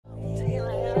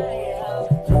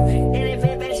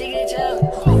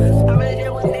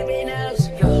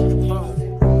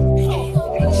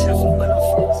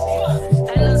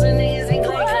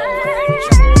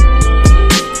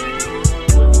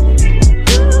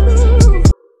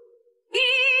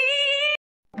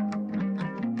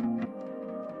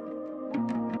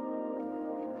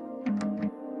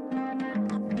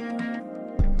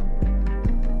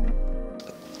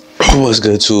What's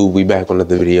good too? We back on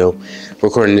another video,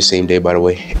 recording the same day, by the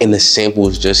way, and the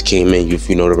samples just came in. If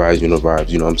you know the vibes, you know the vibes,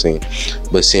 you know what I'm saying.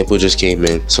 But sample just came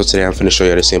in, so today I'm finna show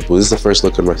you the samples. This is the first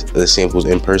look at the samples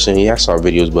in person. Yeah, I saw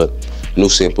videos, but new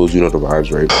samples, you know the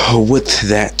vibes, right? With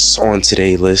that on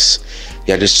today's list,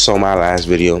 yeah, I just saw my last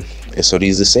video, and so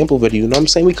these are the sample video, you know what I'm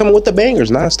saying? We coming with the bangers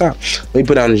non-stop. Let me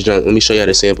put down this junk, let me show you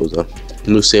the samples though.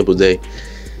 New sample day.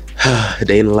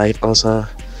 Day in the life outside.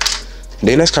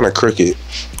 Then that's kind of crooked.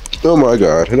 Oh my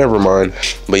god, never mind.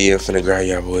 But yeah, I'm finna grab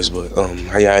y'all boys. But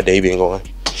how y'all day been going?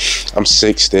 I'm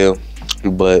sick still,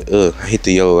 but I hit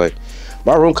the yellow light.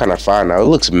 My room kind of fine now. It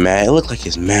looks mad. It look like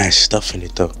it's mad stuff in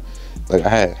it though. Like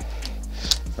I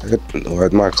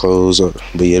got my clothes up.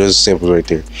 But yeah, there's samples right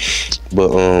there.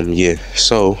 But yeah,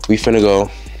 so we finna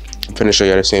go. I'm finna show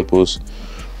y'all the samples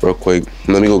real quick.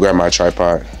 Let me go grab my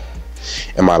tripod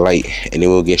and my light, and then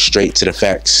we'll get straight to the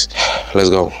facts.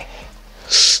 Let's go.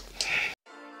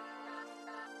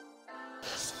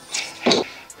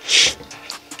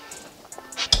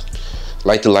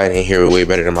 Like the light in here way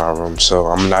better than my room, so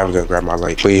I'm not even gonna grab my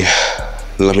light. But yeah,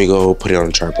 let me go put it on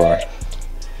the tripod.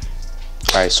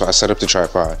 All right, so I set up the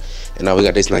tripod, and now we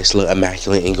got this nice little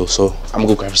immaculate angle. So I'm gonna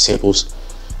go grab the samples.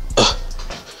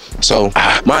 So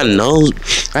my nose,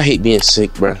 I hate being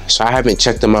sick, bro. So I haven't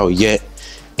checked them out yet,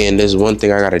 and there's one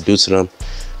thing I gotta do to them,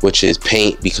 which is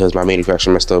paint, because my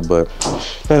manufacturer messed up. But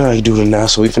I can do it now,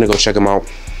 so we finna go check them out.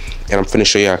 And I'm finna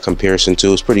show you a comparison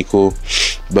too. It's pretty cool,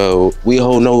 but we a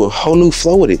whole new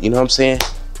flow with it. You know what I'm saying?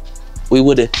 We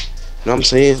would have, you know what I'm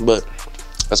saying? But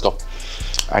let's go. All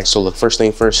right. So look, first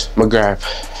thing first, I'm gonna grab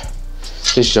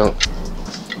this junk.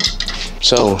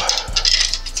 So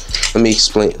let me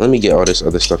explain. Let me get all this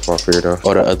other stuff off here though.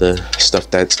 All the other stuff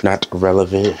that's not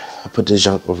relevant. I put this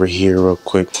junk over here real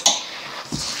quick.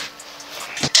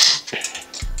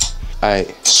 All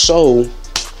right. So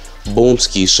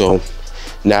boomski. So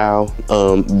now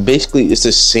basically it's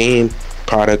the same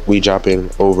product we dropping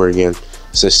over again.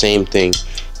 It's the same thing,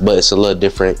 but it's a little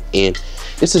different, and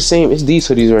it's the same. It's these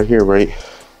hoodies right here, right?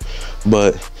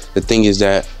 But the thing is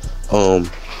that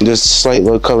there's a slight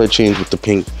little color change with the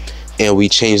pink, and we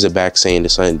changed the back saying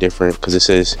it's something different, because it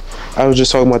says, I was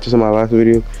just talking about this in my last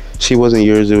video, she wasn't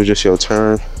yours, it was just your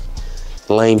turn.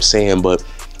 Lame saying, but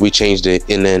we changed it,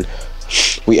 and then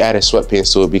we added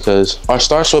sweatpants to it, because our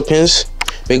star sweatpants,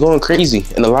 they going crazy,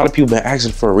 and a lot of people been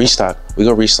asking for a restock. We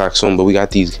gonna restock soon, but we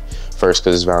got these first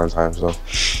because it's Valentine's, so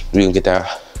we gonna get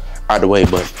that out of the way.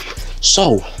 But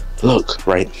so look,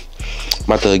 right, I'm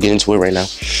about to get into it right now.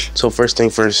 So first thing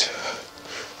first,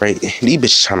 right, these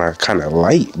bitches kind of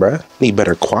light, bruh. Need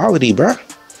better quality, bruh.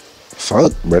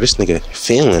 Fuck, bruh, this nigga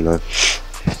feeling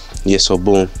yeah. So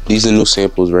boom, these are new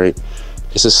samples, right?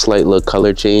 It's a slight little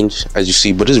color change, as you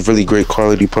see, but it's really great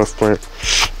quality puff print.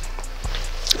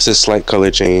 It's a slight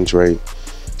color change, right?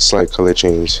 Slight color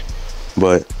change,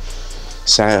 but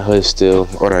satin hood still,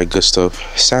 all that good stuff.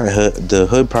 Satin hood, the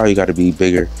hood probably got to be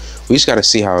bigger. We just got to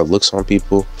see how it looks on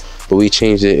people, but we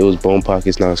changed it. It was bone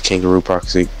pockets, now it's kangaroo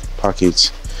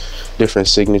pockets. Different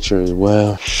signature as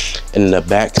well. And in the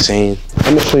back saying,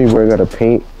 let me show you where I got to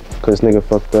paint, because this nigga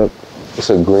fucked up. It's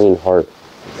a green heart.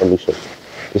 Let me show you.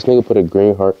 This nigga put a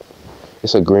green heart.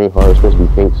 It's a green heart, it's supposed to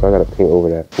be pink, so I gotta paint over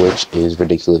that, which is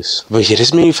ridiculous. But yeah,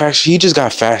 this manufacturer, he just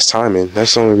got fast timing.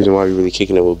 That's the only reason why we really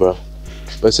kicking it with, bro.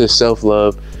 But it says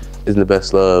self-love is the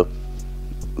best love.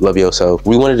 Love yourself.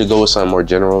 We wanted to go with something more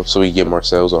general so we get more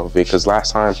sales off of it, because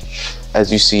last time,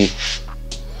 as you see,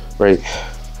 right,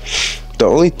 the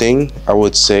only thing I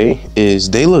would say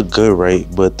is they look good, right,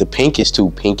 but the pink is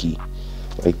too pinky.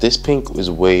 Like this pink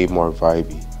is way more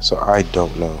vibey, so I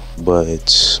don't know.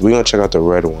 But we're gonna check out the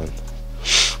red one,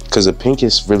 because the pink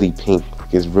is really pink.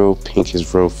 Like it's real pink,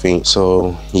 it's real faint.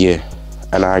 So yeah,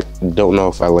 and I don't know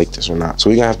if I like this or not. So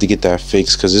we're gonna have to get that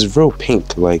fixed, because it's real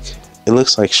pink. Like it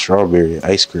looks like strawberry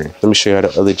ice cream. Let me show you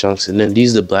the other junks. And then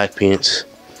these are the black pants.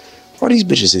 All these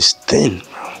bitches is thin,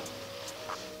 bro.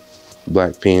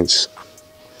 Black pants.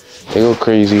 They go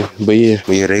crazy. But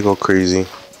yeah, they go crazy.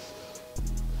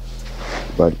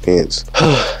 Black pants.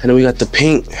 And then we got the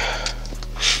pink.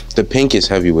 The pink is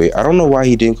heavyweight. I don't know why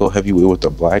he didn't go heavyweight with the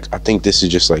black. I think this is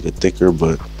just like a thicker,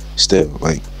 but still,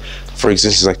 like, for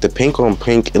instance, like the pink on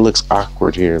pink, it looks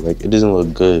awkward here. Like it doesn't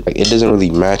look good. Like it doesn't really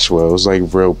match well. It's like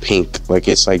real pink. Like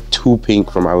it's like too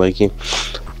pink for my liking.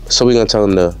 So we're gonna tell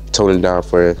him to tone it down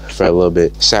for a little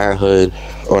bit. Satin hood,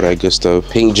 all that good stuff.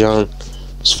 Pink junk,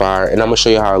 it's fire. And I'm gonna show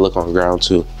you how I look on ground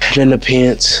too. And then the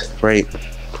pants, right?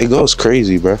 It goes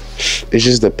crazy, bro. It's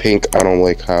just the pink. I don't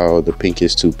like how the pink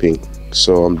is too pink.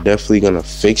 So I'm definitely gonna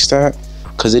fix that,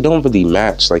 because it don't really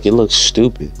match. Like, it looks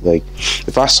stupid. Like,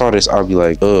 if I saw this, I'd be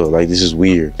like, oh, like, this is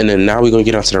weird. And then now we're gonna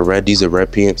get onto the red. These are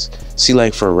red pants. See,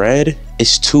 like, for red,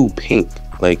 it's too pink.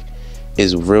 Like,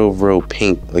 it's real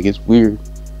pink. Like, it's weird.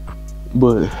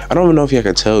 But I don't even know if y'all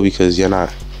can tell because you're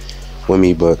not with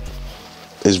me, but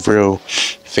it's real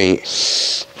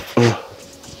faint.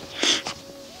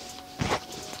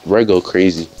 Red go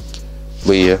crazy.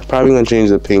 But yeah, probably gonna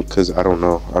change the pink because I don't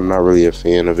know. I'm not really a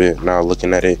fan of it. Now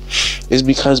looking at it, it's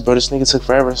because, bro, this nigga took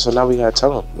forever, so now we gotta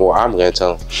tell him. Well, I'm gonna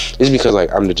tell him. It's because,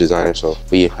 like, I'm the designer, so.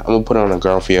 But yeah, I'm gonna put it on the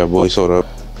ground for y'all boys, hold up.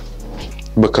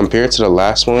 But compared to the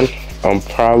last one, I'm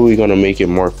probably gonna make it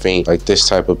more faint, like this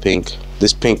type of pink.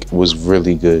 This pink was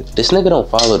really good. This nigga don't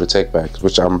follow the tech packs,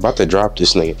 which I'm about to drop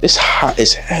this nigga. It's hot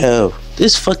as hell.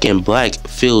 This fucking black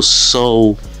feels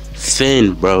so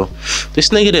thin, bro. This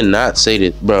nigga did not say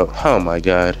that, bro. Oh my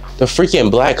god, the freaking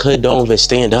black hood don't even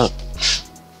stand up.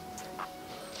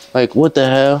 Like, what the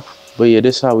hell? But yeah,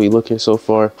 this is how we looking so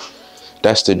far.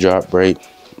 That's the drop, right?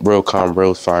 Real calm,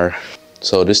 real fire.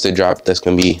 So this is the drop that's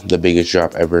gonna be the biggest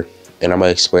drop ever, and I'm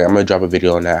gonna drop a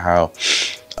video on that, how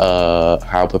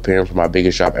preparing for my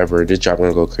biggest drop ever. This drop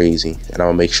gonna go crazy, and I'm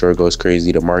gonna make sure it goes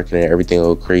crazy. The marketing, everything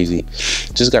will go crazy.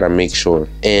 Just gotta make sure.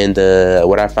 And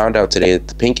what I found out today,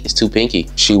 the pink is too pinky.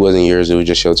 She wasn't yours, it was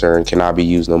just your turn. Cannot be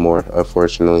used no more,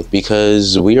 unfortunately,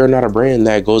 because we are not a brand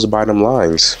that goes by them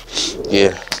lines.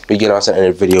 Yeah, we get on to the end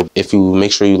of the video. If you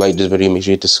make sure you like this video, make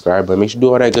sure you hit the subscribe button, make sure you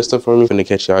do all that good stuff for me. I'm gonna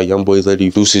catch y'all young boys later.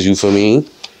 Deuces, you for me.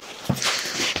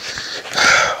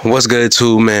 What's good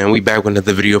too, man? We back with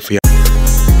another video for y'all.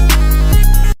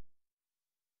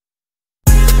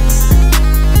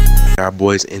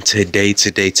 Boys, and today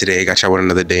I got y'all with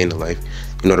another day in the life.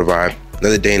 You know the vibe,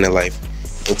 another day in the life.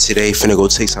 And today finna go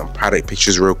take some product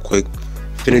pictures real quick.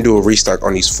 Finna do a restock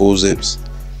on these full zips,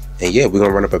 and yeah, we're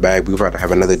gonna run up a bag. We're about to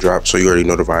have another drop, so you already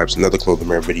know the vibes. Another clothing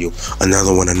brand video,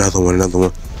 another one. And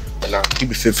now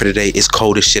keep it fit for today. It's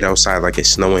cold as shit outside, like it's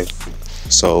snowing,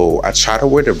 so I try to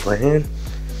wear the brand,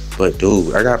 but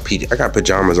dude, I got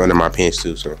pajamas under my pants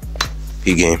too, so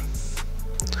P game.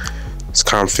 It's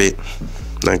comfit.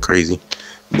 Not crazy,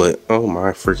 but oh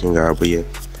my freaking god. But yeah,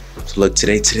 so look,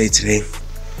 today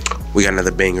we got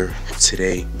another banger.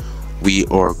 Today we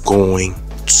are going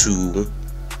to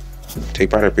take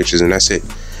product pictures, and that's it.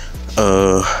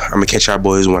 I'm gonna catch y'all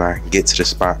boys when I get to the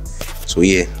spot. So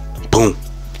yeah, boom.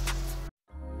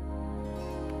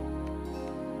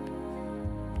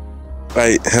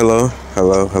 Right, hello.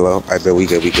 I bet we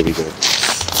good.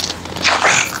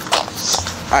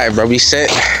 All right, bro, we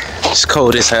set. It's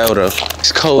cold as hell though.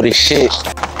 It's cold as shit.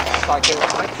 I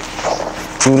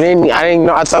didn't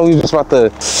know. I thought we was just about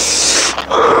to.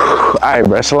 Alright,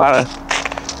 bro. It's a lot of.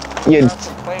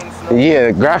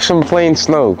 Yeah, grab some plain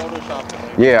snow.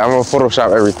 Yeah, I'm gonna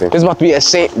Photoshop everything. This is about to be a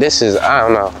saint. This is, I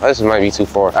don't know. This might be too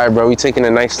far. Alright, bro. We taking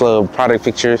a nice little product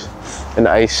pictures in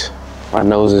the ice. My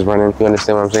nose is running. You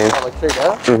understand what I'm saying?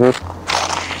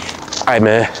 Alright,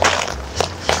 man.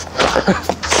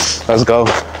 Let's go.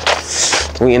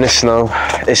 We in the snow.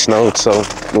 It snowed, so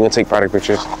we're gonna take product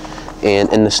pictures and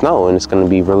in the snow, and it's gonna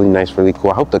be really nice, really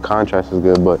cool. I hope the contrast is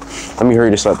good, but let me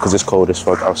hurry this up because it's cold as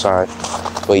fuck outside.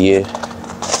 But yeah,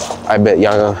 I bet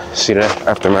y'all gonna see that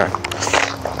after mine.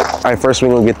 All right, first we're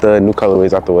gonna get the new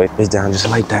colorways out the way. It's down just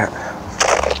like that.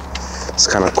 It's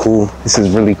kind of cool. This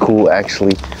is really cool,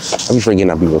 actually. I be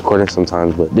forgetting I be recording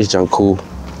sometimes, but this junk cool.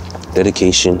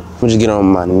 Dedication. I'm just get on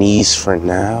my knees for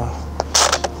now.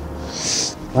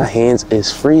 My hands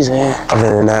is freezing.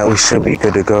 Other than that, we should be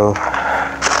good to go.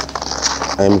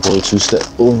 I'm going to step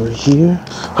over here.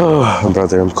 Oh,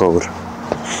 brother, I'm cold. All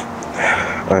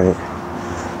right,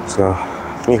 so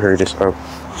let me hurry this up.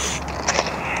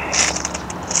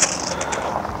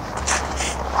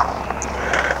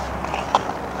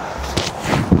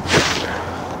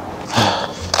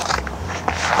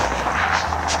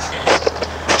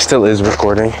 Still is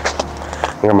recording.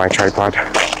 I got my tripod.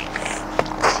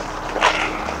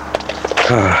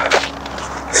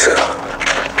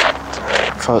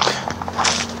 Fuck.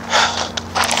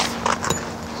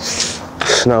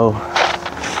 Snow.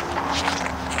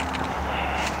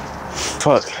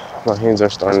 Fuck. My hands are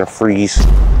starting to freeze.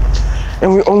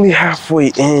 And we're only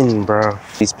halfway in, bro.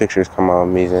 These pictures come out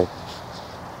amazing.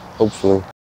 Hopefully.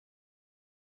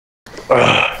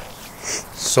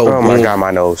 So oh my god,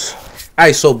 my nose.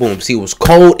 Alright, so boom, see, it was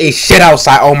cold as shit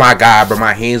outside. Oh my god, bro,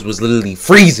 my hands was literally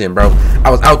freezing, bro. I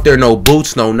was out there, no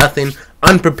boots, no nothing,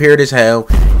 unprepared as hell,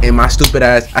 and my stupid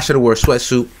ass, I should have wore a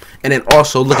sweatsuit. And then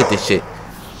also, look at this shit.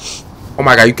 Oh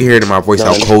my god, you can hear it in my voice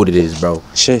how cold it is, bro.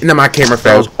 Shit. And then my camera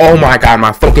fails. Oh my god,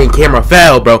 my fucking camera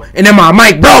fell, bro. And then my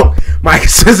mic broke. My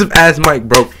expensive ass mic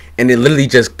broke. and it literally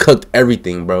just cooked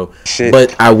everything, bro. Shit.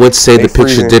 But I would say the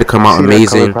picture did come out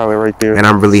amazing, right there? and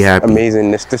I'm really happy. Amazing.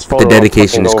 This photo, the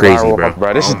dedication is crazy,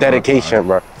 bro. This is dedication,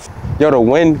 bro. Yo, the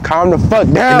wind, calm the fuck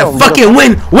down. And the fucking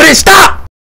wind wouldn't stop.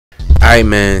 Alright,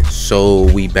 man. So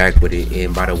we back with it,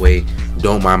 and by the way,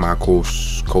 don't mind my cold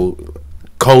sore.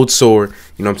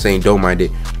 You know what I'm saying? Don't mind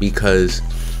it because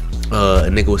a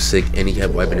nigga was sick and he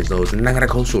kept wiping his nose, and I got a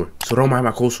cold sore. So don't mind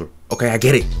my cold sore. Okay, I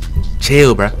get it.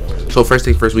 Chill, bro. So first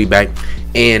thing first, we back,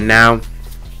 and now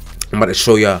I'm about to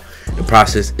show y'all the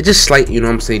process. It's just slight, you know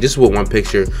what I'm saying? Just with one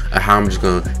picture of how I'm just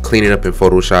gonna clean it up in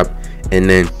Photoshop, and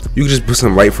then you can just put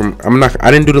some light from.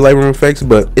 I didn't do the Lightroom effects,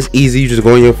 but it's easy. You just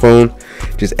go on your phone,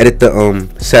 just edit the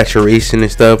saturation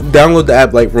and stuff. Download the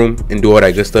app Lightroom and do all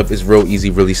that good stuff. It's real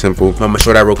easy, really simple. I'm gonna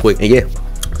show that real quick, and yeah.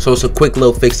 So it's a quick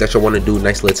little fix that you want to do.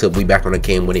 Nice little tip. We back on the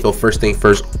cam with it. So first thing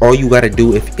first, all you gotta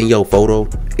do if in your photo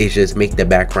is just make the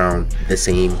background the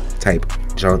same type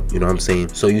junk. You know what I'm saying?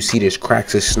 So you see there's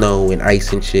cracks of snow and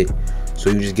ice and shit.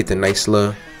 So you just get the nice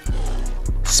little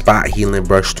spot healing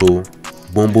brush tool.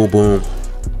 Boom, boom, boom.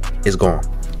 It's gone.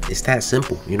 It's that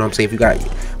simple. You know what I'm saying? If you got,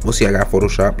 we'll see. I got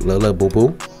Photoshop. Boom,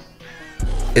 boom.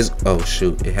 It's, oh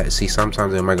shoot. It has, see,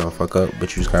 sometimes it might gonna fuck up,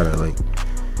 but you just gotta like,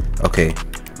 okay.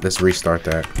 Let's restart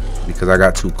that because I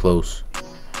got too close.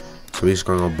 So we're just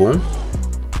gonna go boom.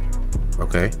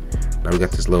 Okay. Now we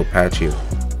got this little patch here.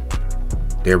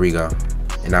 There we go.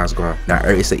 And now it's gone. Now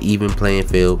it's an even playing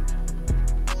field.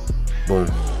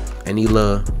 Boom. Any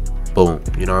love. Boom.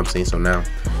 You know what I'm saying? So now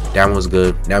that one's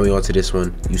good. Now we on to this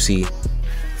one. You see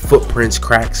footprints,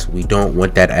 cracks. We don't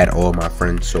want that at all, my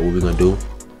friends. So what we're gonna do?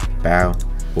 Bow.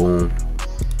 Boom.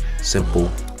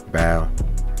 Simple. Bow.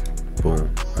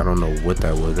 Boom. I don't know what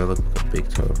that was. That looked like a big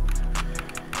toe.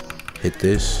 Hit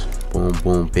this. Boom,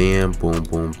 boom, bam. Boom,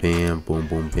 boom, bam. Boom,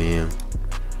 boom, bam.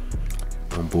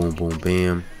 Boom, boom, boom,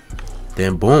 bam.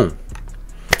 Then boom.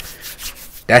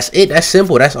 That's it. That's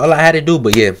simple. That's all I had to do.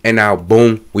 But yeah. And now,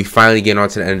 boom. We finally get on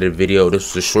to the end of the video.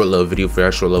 This was a short little video for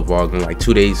that short little vlog in like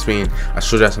 2 days span. I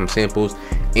showed y'all some samples.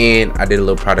 And I did a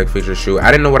little product picture shoot.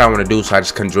 I didn't know what I want to do, so I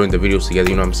just conjoined the videos together.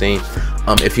 You know what I'm saying?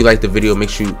 If you like the video, make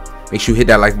sure you hit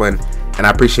that like button. And I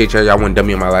appreciate y'all. Y'all went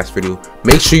dummy on my last video.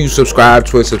 Make sure you subscribe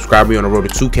to it. Subscribe me on the road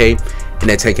to 2K and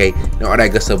then 10K and all that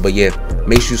good stuff. But yeah,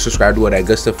 make sure you subscribe to all that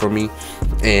good stuff for me.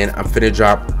 And I'm finna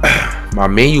drop my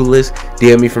menu list.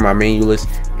 DM me for my menu list.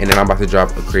 And then I'm about to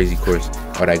drop a crazy course.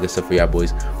 All that good stuff for y'all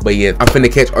boys. But yeah, I'm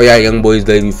finna catch all y'all young boys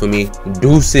later, you feel me?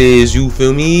 Deuces, you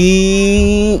feel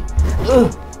me?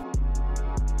 Ugh.